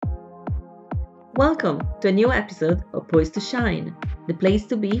Welcome to a new episode of Poised to Shine, the place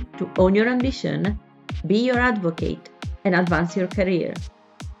to be to own your ambition, be your advocate, and advance your career.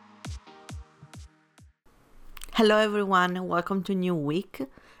 Hello everyone, welcome to a new week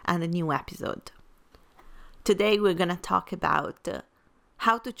and a new episode. Today we're going to talk about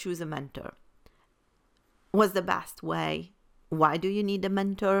how to choose a mentor. What's the best way? Why do you need a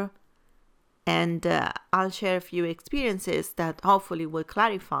mentor? And I'll share a few experiences that hopefully will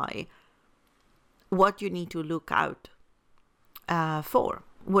clarify what you need to look out for.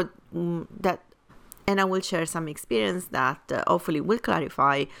 And I will share some experience that hopefully will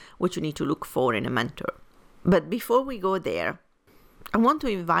clarify what you need to look for in a mentor. But before we go there, I want to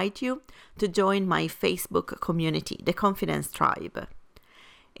invite you to join my Facebook community, the Confidence Tribe.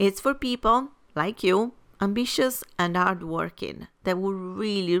 It's for people like you, ambitious and hardworking, that would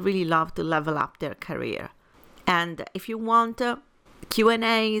really love to level up their career. And if you want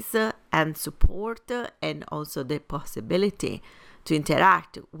Q&As and support and also the possibility to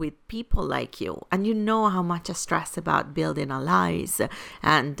interact with people like you, and you know how much I stress about building allies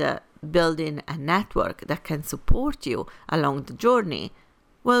and building a network that can support you along the journey,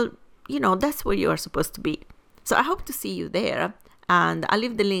 well, that's where you are supposed to be. So I hope to see you there, and I'll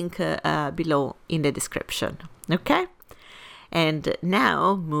leave the link below in the description, okay? And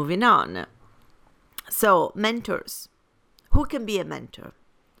now, moving on. So, mentors. Who can be a mentor?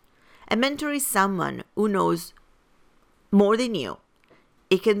 A mentor is someone who knows more than you.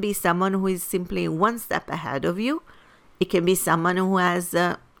 It can be someone who is simply one step ahead of you. It can be someone who has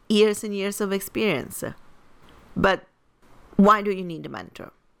years and years of experience. But why do you need a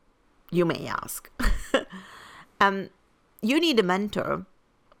mentor? You may ask. You need a mentor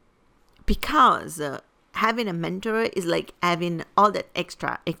because having a mentor is like having all that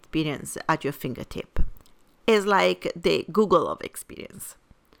extra experience at your fingertip. It's like the Google of experience.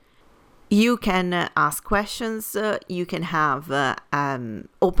 You can ask questions, you can have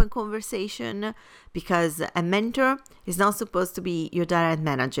open conversation, because a mentor is not supposed to be your direct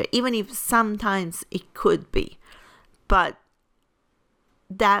manager, even if sometimes it could be. But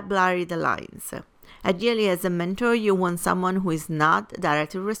that blurry the lines. Ideally, as a mentor, you want someone who is not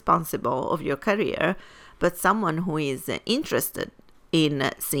directly responsible of your career, but someone who is interested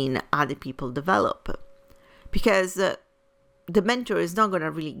in seeing other people develop. Because the mentor is not going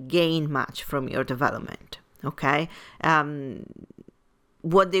to really gain much from your development, okay?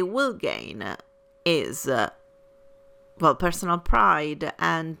 What they will gain is, personal pride,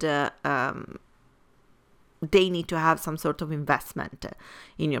 and they need to have some sort of investment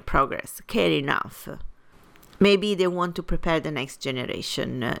in your progress, care enough. Maybe they want to prepare the next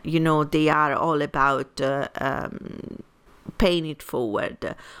generation. They are all about paying it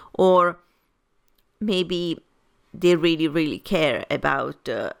forward. Or maybe they really care about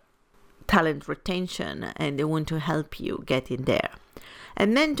talent retention and they want to help you get in there. A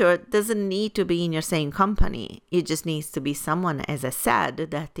mentor doesn't need to be in your same company. It just needs to be someone, as I said,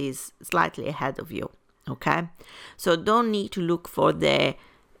 that is slightly ahead of you. Okay? So don't need to look for the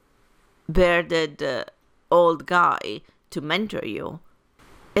bearded old guy to mentor you.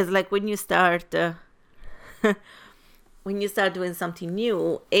 It's like when you start doing something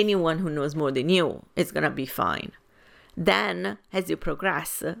new, anyone who knows more than you is going to be fine. Then, as you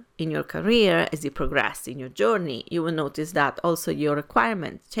progress in your career, as you progress in your journey, you will notice that also your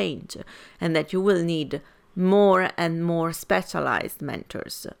requirements change and that you will need more and more specialized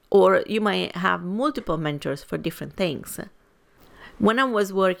mentors. Or you might have multiple mentors for different things. When I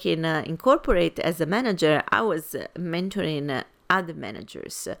was working in corporate as a manager, I was mentoring other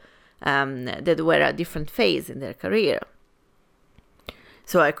managers that were at different phase in their career.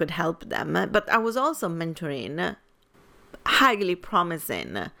 So I could help them. But I was also mentoring highly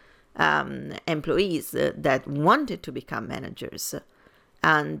promising employees that wanted to become managers.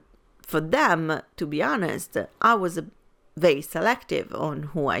 And for them, to be honest, I was very selective on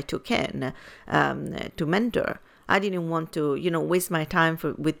who I took in to mentor. I didn't want to, waste my time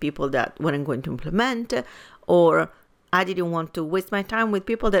with people that weren't going to implement, or I didn't want to waste my time with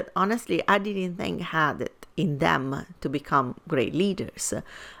people that honestly I didn't think had it in them to become great leaders.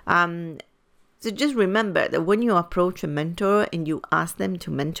 So just remember that when you approach a mentor and you ask them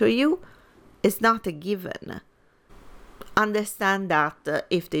to mentor you, it's not a given. Understand that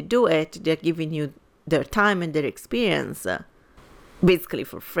if they do it, they're giving you their time and their experience basically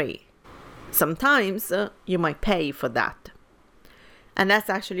for free. Sometimes you might pay for that. And that's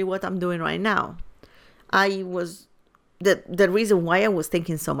actually what I'm doing right now. The reason why I was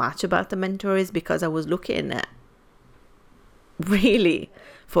thinking so much about the mentor is because I was looking really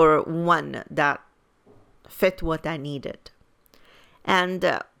for one that fit what I needed.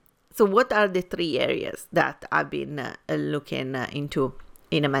 And so So what are the 3 areas that I've been looking into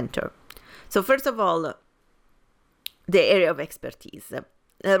in a mentor? So first of all, the area of expertise. I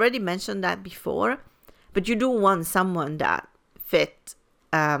already mentioned that before, but you do want someone that fits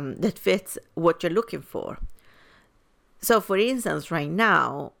what you're looking for. So for instance, right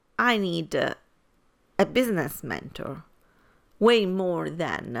now, I need a business mentor way more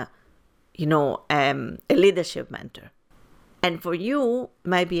than, a leadership mentor. And for you,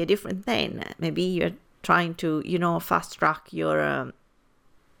 might be a different thing. Maybe you're trying to, fast track your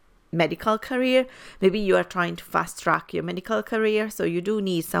medical career. Maybe you are trying to fast track your medical career. So you do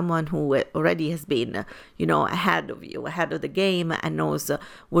need someone who already has been, ahead of you, ahead of the game, and knows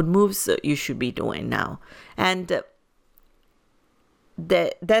what moves you should be doing now. And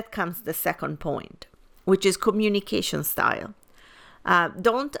that comes the second point, which is communication style.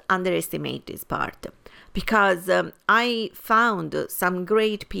 Don't underestimate this part, because I found some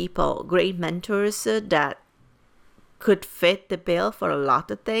great people, great mentors that could fit the bill for a lot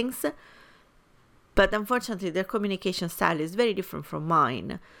of things, but unfortunately their communication style is very different from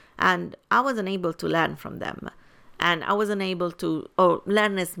mine, and I wasn't able to learn from them, and I wasn't able to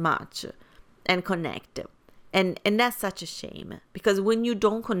learn as much and connect. And that's such a shame, because when you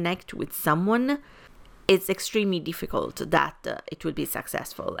don't connect with someone, it's extremely difficult that it will be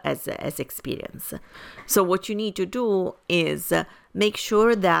successful as experience. So what you need to do is make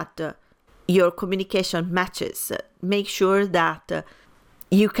sure that your communication matches. Make sure that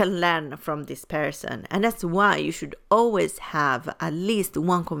you can learn from this person. And that's why you should always have at least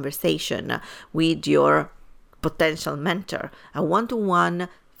one conversation with your potential mentor, a one-to-one,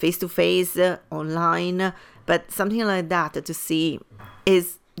 face-to-face, online, but something like that, to see,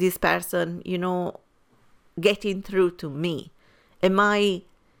 is this person, getting through to me? Am I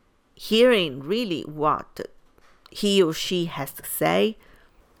hearing really what he or she has to say?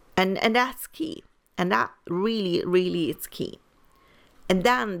 And that's key. And that really, really is key. And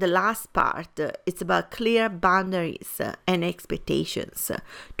then the last part, it's about clear boundaries and expectations.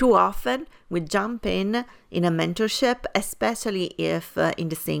 Too often we jump in a mentorship, especially if in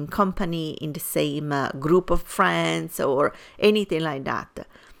the same company, in the same group of friends or anything like that.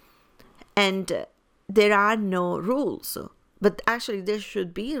 And there are no rules, but actually there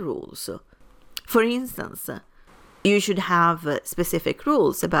should be rules. For instance, you should have specific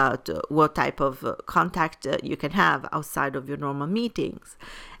rules about what type of contact you can have outside of your normal meetings.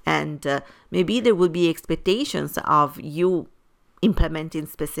 And maybe there will be expectations of you implementing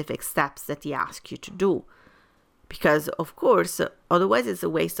specific steps that he asks you to do. Because, of course, otherwise it's a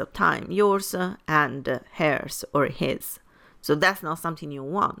waste of time, yours and hers or his. So that's not something you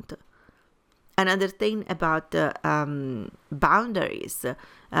want. Another thing about boundaries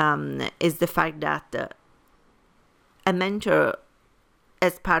is the fact that a mentor,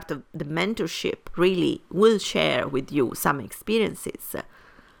 as part of the mentorship, really will share with you some experiences,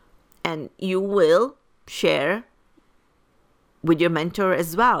 and you will share with your mentor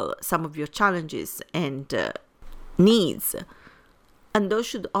as well some of your challenges and needs, and those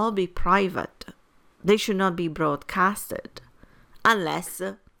should all be private. They should not be broadcasted unless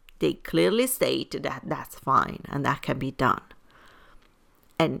they clearly state that that's fine and that can be done.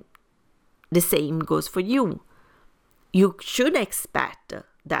 And the same goes for you. You should expect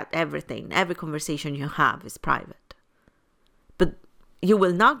that every conversation you have is private. But you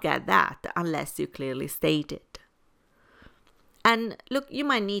will not get that unless you clearly state it. And look, you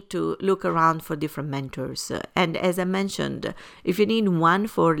might need to look around for different mentors. And as I mentioned, if you need one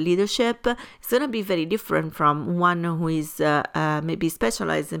for leadership, it's going to be very different from one who is maybe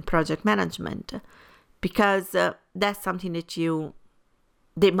specialized in project management. Because that's something that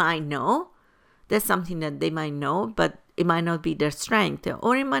they might know. That's something that they might know, but it might not be their strength,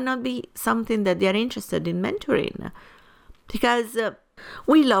 or it might not be something that they are interested in mentoring. Because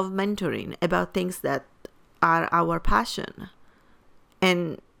we love mentoring about things that are our passion.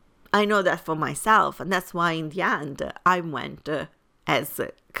 And I know that for myself, and that's why in the end I went as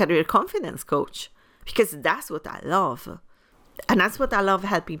a career confidence coach, because that's what I love. And that's what I love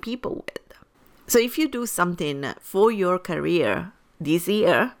helping people with. So if you do something for your career this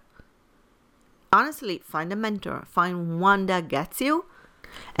year, honestly, find a mentor, find one that gets you,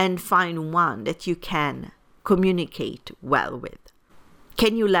 and find one that you can communicate well with.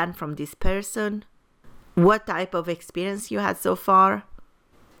 Can you learn from this person? What type of experience you had so far?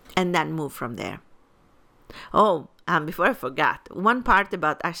 And then move from there. Oh, before I forgot, one part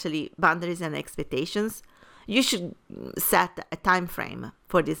about actually boundaries and expectations, you should set a time frame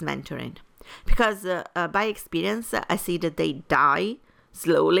for this mentoring. Because by experience, I see that they die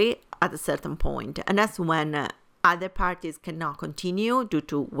slowly at a certain point. And that's when other parties cannot continue due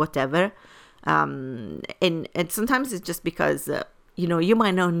to whatever. And sometimes it's just because, you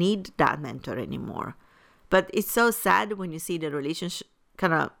might not need that mentor anymore. But it's so sad when you see the relationship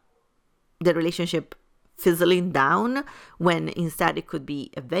fizzling down, when instead it could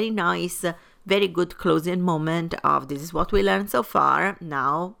be a very nice, very good closing moment of this is what we learned so far.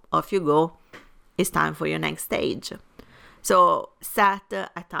 Now off you go. It's time for your next stage. So set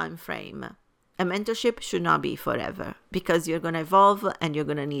a time frame. A mentorship should not be forever, because you're going to evolve and you're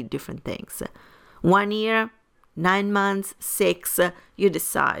going to need different things. 1 year, 9 months, 6, you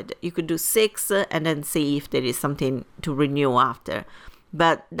decide. You could do 6 and then see if there is something to renew after.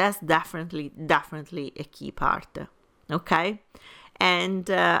 But that's definitely a key part. Okay? And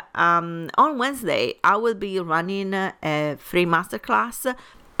on Wednesday, I will be running a free masterclass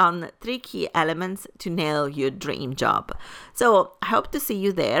on 3 key elements to nail your dream job. So I hope to see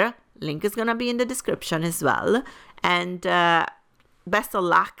you there. Link is going to be in the description as well. And best of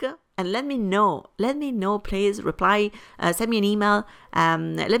luck. And let me know, please reply, send me an email.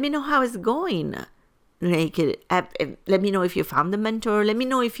 Let me know how it's going. Let me know if you found a mentor. Let me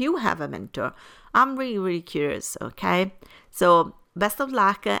know if you have a mentor. I'm really, really curious, okay? So best of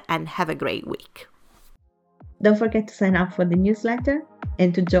luck and have a great week. Don't forget to sign up for the newsletter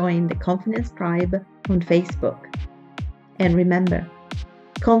and to join the Confidence Tribe on Facebook. And remember,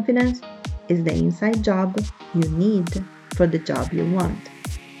 confidence is the inside job you need for the job you want.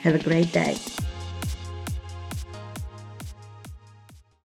 Have a great day.